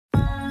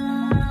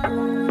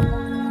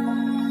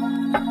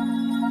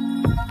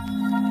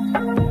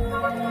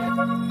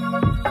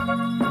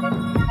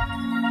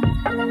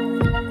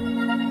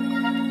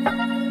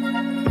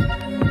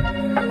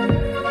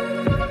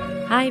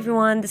Hi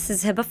everyone, this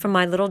is Heba from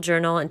My Little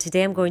Journal, and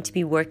today I'm going to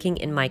be working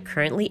in my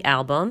Currently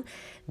album.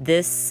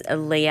 This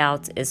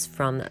layout is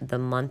from the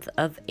month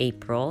of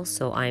April,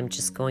 so I'm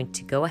just going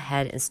to go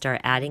ahead and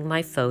start adding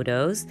my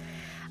photos.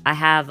 I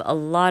have a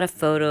lot of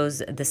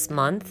photos this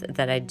month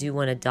that I do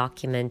want to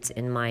document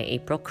in my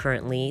April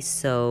Currently,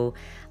 so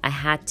I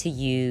had to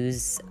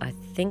use, I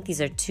think these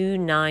are two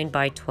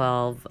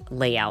 9x12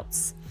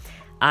 layouts.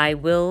 I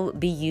will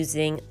be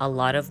using a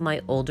lot of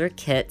my older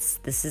kits.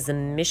 This is a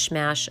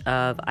mishmash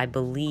of, I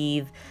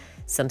believe,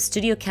 some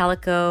Studio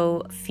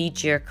Calico,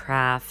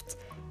 Craft,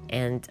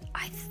 and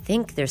I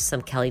think there's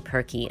some Kelly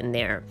Perky in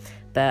there.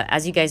 But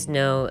as you guys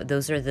know,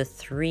 those are the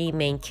three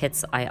main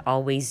kits I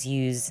always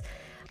use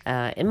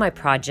in my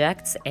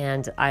projects,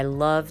 and I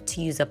love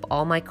to use up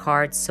all my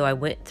cards, so I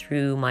went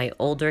through my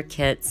older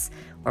kits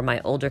or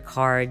my older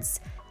cards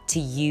to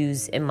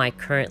use in my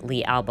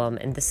Currently album.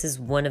 And this is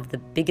one of the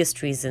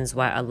biggest reasons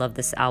why I love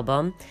this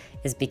album,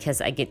 is because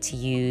I get to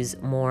use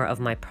more of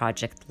my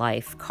Project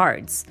Life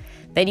cards.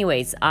 But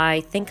anyways,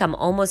 I think I'm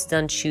almost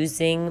done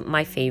choosing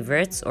my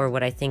favorites, or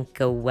what I think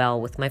go well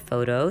with my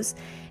photos,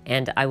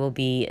 and I will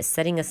be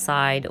setting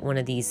aside one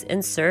of these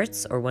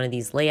inserts or one of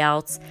these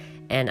layouts,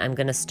 and I'm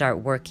gonna start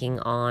working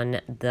on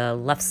the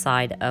left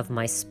side of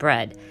my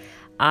spread.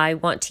 I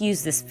want to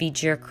use this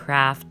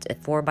Craft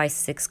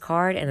 4x6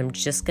 card, and I'm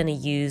just going to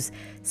use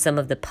some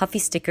of the puffy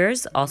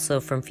stickers, also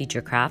from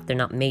Craft. They're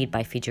not made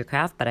by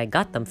Craft, but I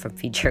got them from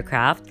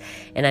Craft.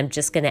 And I'm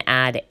just going to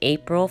add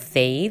April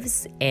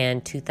faves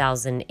and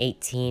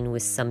 2018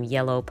 with some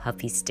yellow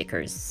puffy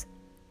stickers.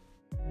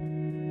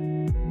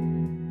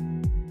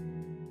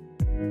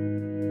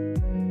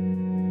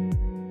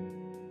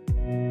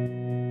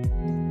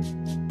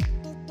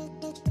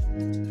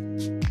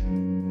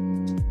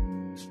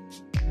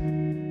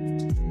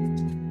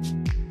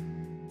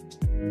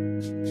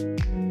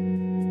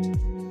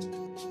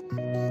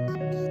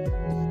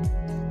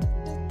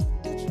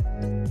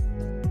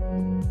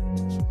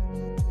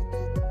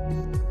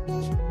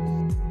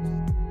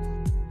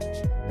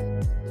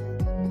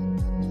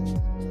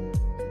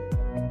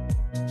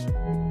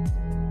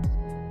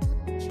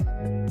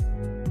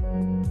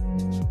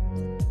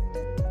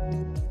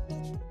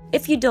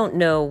 If you don't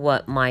know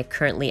what my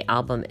Currently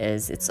album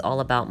is, it's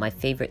all about my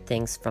favorite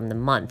things from the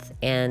month.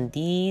 And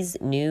these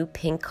new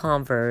pink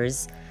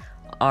Converse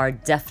are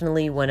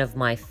definitely one of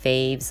my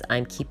faves.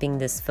 I'm keeping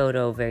this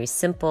photo very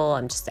simple.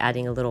 I'm just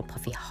adding a little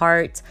puffy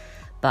heart,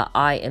 but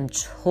I am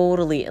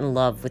totally in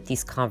love with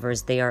these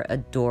Converse. They are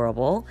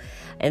adorable.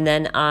 And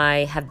then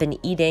I have been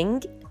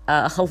eating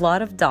a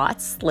lot of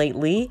dots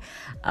lately.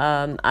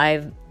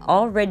 I've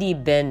already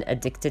been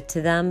addicted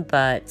to them,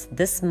 but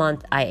this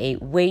month I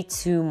ate way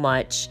too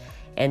much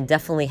and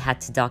definitely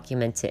had to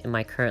document it in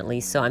my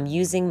Currently. So I'm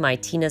using my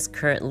Tina's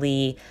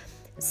Currently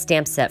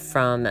stamp set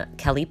from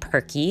Kelly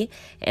Perky,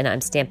 and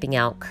I'm stamping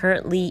out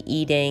Currently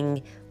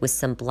Eating with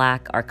some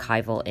black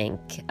archival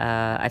ink.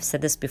 I've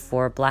said this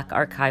before, black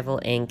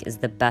archival ink is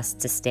the best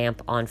to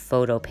stamp on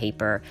photo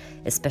paper,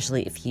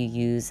 especially if you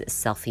use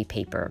selfie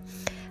paper.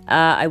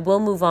 I will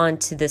move on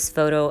to this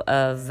photo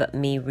of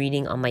me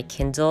reading on my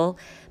Kindle.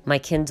 My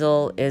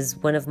Kindle is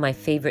one of my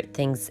favorite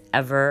things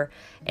ever,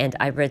 and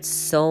I read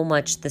so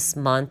much this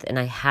month, and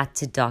I had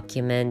to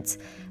document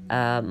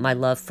my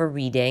love for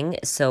reading.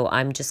 So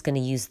I'm just going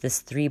to use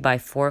this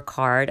 3x4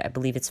 card. I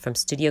believe it's from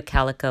Studio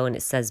Calico, and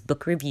it says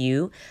book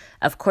review.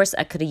 Of course,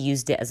 I could have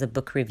used it as a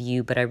book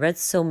review, but I read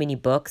so many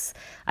books,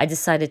 I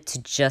decided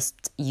to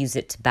just use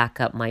it to back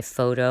up my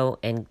photo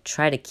and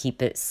try to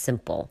keep it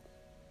simple.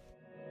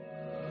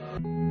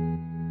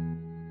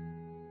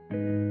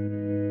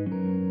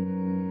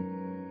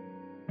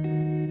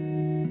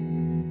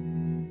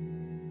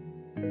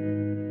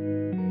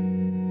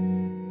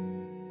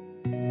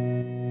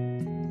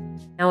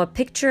 Now, a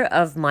picture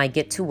of my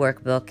Get to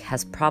Work book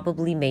has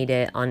probably made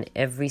it on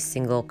every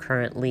single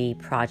Currently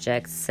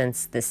project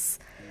since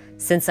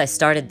I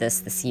started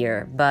this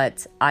year,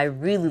 but I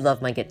really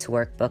love my Get to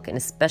Work book, and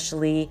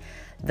especially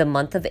the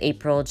month of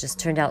April just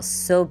turned out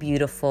so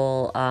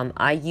beautiful.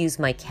 I use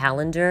my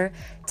calendar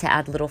to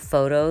add little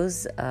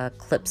photos,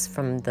 clips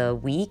from the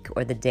week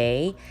or the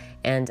day,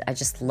 and I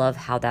just love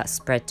how that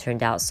spread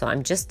turned out. So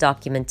I'm just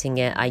documenting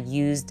it. I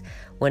used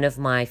one of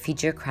my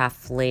Craft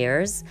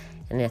flares,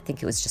 and I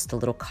think it was just a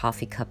little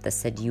coffee cup that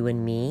said you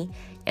and me.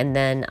 And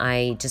then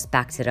I just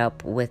backed it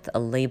up with a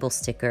label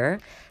sticker.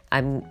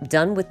 I'm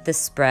done with this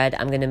spread.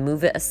 I'm gonna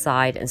move it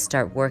aside and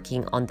start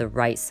working on the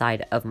right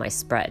side of my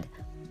spread.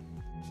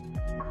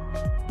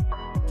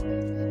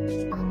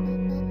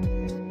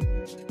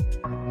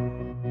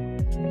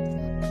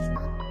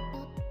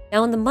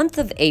 Now, in the month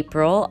of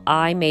April,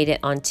 I made it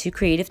on 2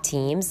 creative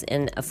teams,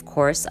 and of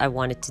course, I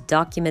wanted to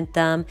document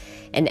them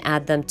and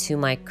add them to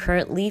my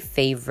Currently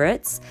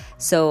favorites.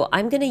 So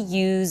I'm gonna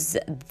use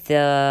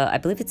I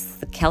believe it's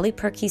the Kelly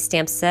Perky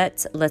stamp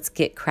set, Let's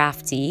Get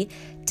Crafty,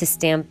 to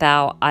stamp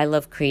out I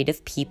Love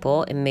Creative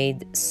People. It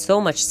made so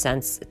much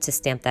sense to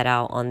stamp that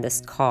out on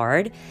this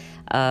card.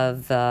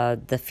 of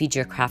the Feed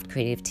Your Craft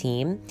creative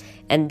team.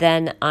 And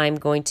then I'm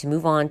going to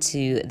move on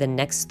to the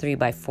next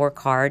 3x4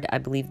 card. I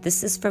believe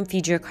this is from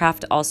Feed Your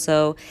Craft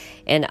also,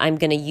 and I'm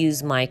going to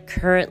use my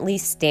currently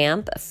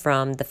stamp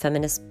from the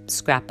Feminist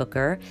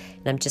Scrapbooker,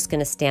 and I'm just going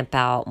to stamp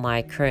out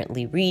my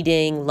currently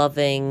reading,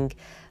 loving,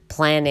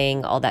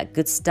 planning, all that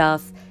good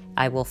stuff.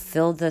 I will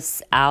fill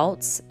this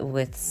out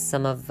with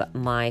some of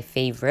my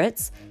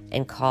favorites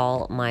and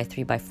call my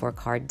 3x4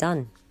 card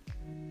done.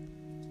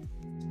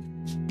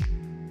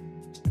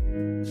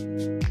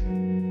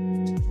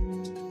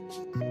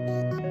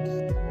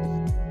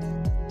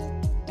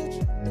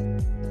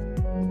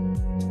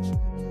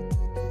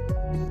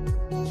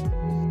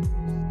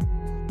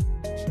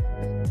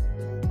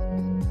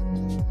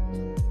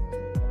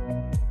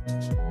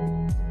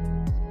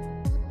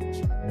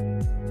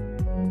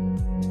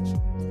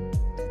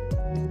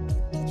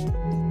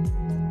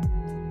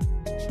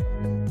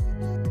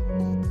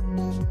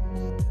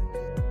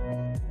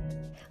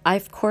 I,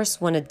 of course,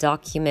 want to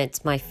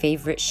document my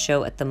favorite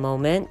show at the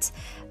moment.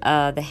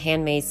 The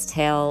Handmaid's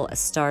Tale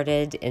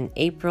started in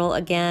April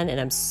again, and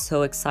I'm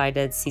so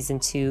excited. Season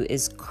 2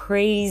 is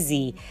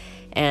crazy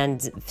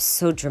and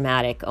so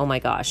dramatic. Oh my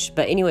gosh.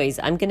 But anyways,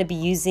 I'm going to be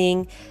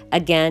using,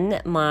 again,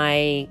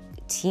 my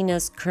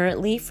Tina's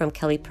Currently from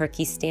Kelly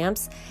Perky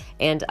Stamps,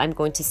 and I'm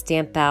going to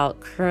stamp out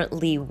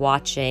Currently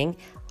Watching.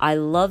 I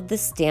love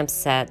this stamp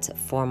set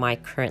for my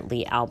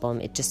Currently album.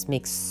 It just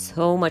makes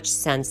so much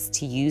sense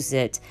to use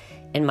it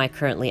in my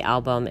Currently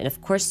album. And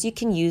of course you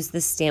can use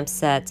this stamp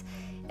set,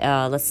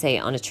 let's say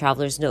on a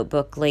traveler's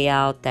notebook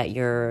layout that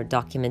you're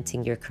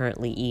documenting your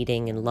currently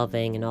eating and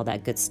loving and all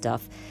that good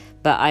stuff.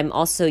 But I'm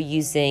also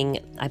using,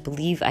 I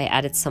believe I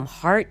added some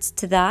hearts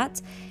to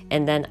that.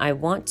 And then I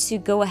want to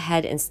go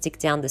ahead and stick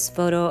down this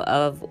photo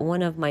of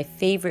one of my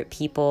favorite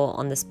people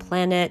on this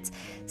planet.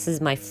 This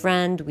is my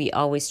friend. We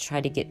always try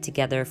to get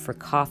together for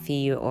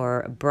coffee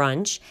or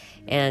brunch.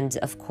 And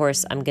of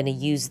course, I'm going to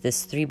use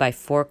this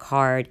 3x4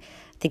 card.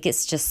 I think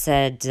it's just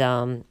said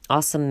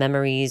awesome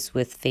memories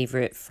with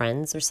favorite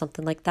friends or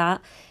something like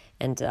that.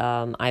 And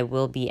I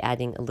will be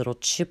adding a little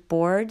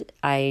chipboard.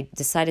 I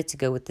decided to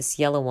go with this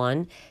yellow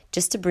one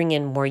just to bring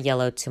in more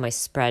yellow to my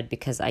spread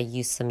because I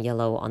used some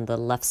yellow on the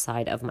left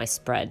side of my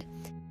spread.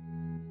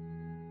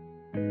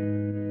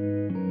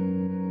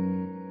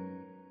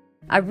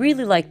 I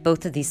really like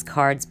both of these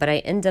cards, but I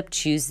end up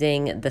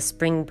choosing the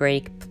Spring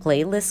Break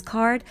playlist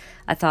card.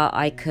 I thought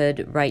I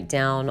could write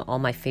down all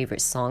my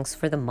favorite songs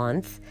for the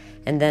month.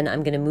 And then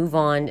I'm going to move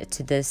on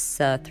to this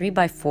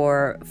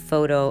 3x4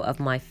 photo of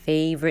my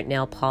favorite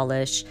nail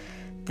polish.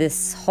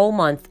 This whole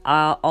month,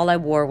 all I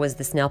wore was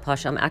this nail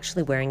polish. I'm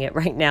actually wearing it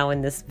right now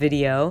in this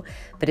video,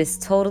 but it's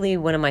totally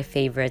one of my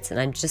favorites. And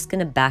I'm just going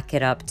to back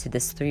it up to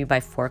this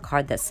 3x4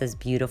 card that says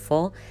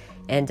beautiful.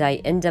 And I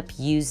end up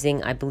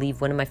using, I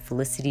believe, one of my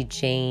Felicity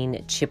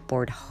Jane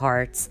chipboard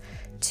hearts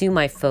to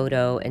my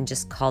photo and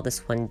just call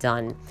this one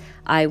done.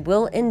 I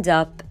will end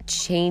up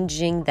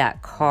changing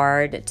that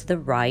card to the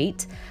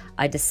right.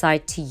 I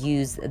decide to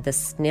use the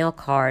snail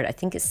card. I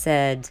think it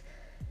said,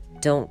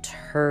 don't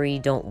hurry,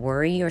 don't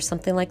worry, or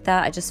something like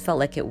that. I just felt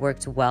like it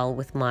worked well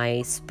with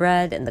my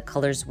spread and the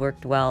colors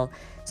worked well.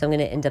 So I'm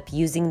going to end up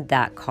using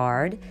that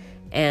card.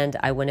 And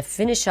I want to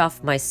finish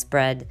off my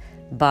spread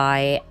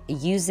by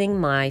using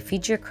my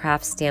Feed Your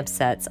Craft stamp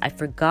sets. I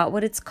forgot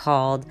what it's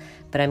called,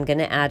 but I'm going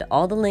to add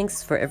all the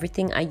links for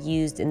everything I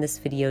used in this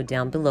video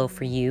down below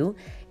for you.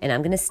 And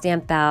I'm going to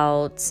stamp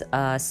out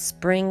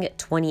Spring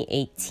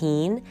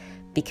 2018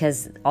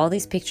 because all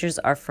these pictures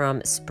are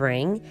from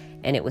spring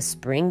and it was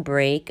spring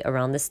break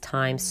around this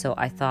time, so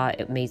I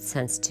thought it made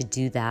sense to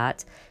do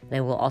that. And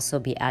I will also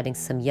be adding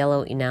some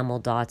yellow enamel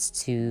dots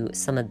to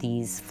some of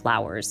these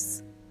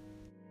flowers.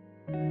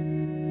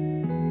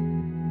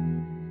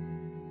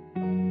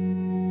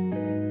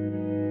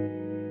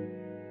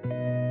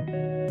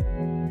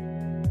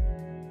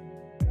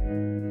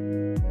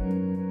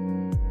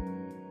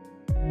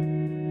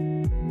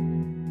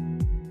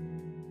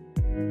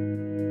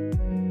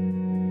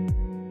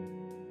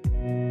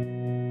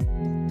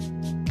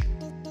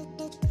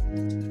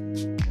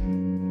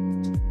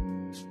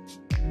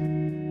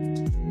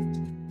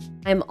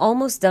 I'm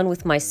almost done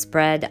with my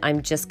spread.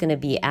 I'm just going to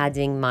be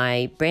adding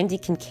my Brandy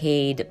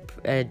Kincaid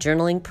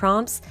journaling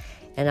prompts,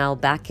 and I'll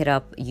back it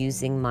up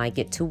using my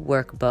Get to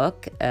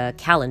Workbook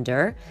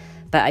calendar.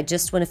 But I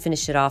just want to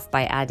finish it off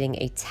by adding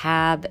a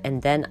tab,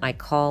 and then I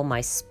call my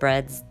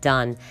spreads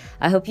done.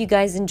 I hope you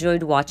guys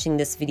enjoyed watching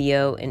this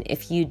video, and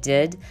if you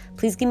did,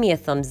 please give me a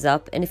thumbs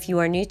up. And if you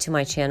are new to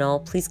my channel,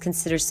 please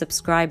consider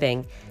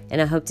subscribing.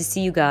 And I hope to see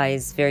you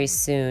guys very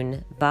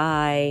soon.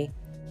 Bye.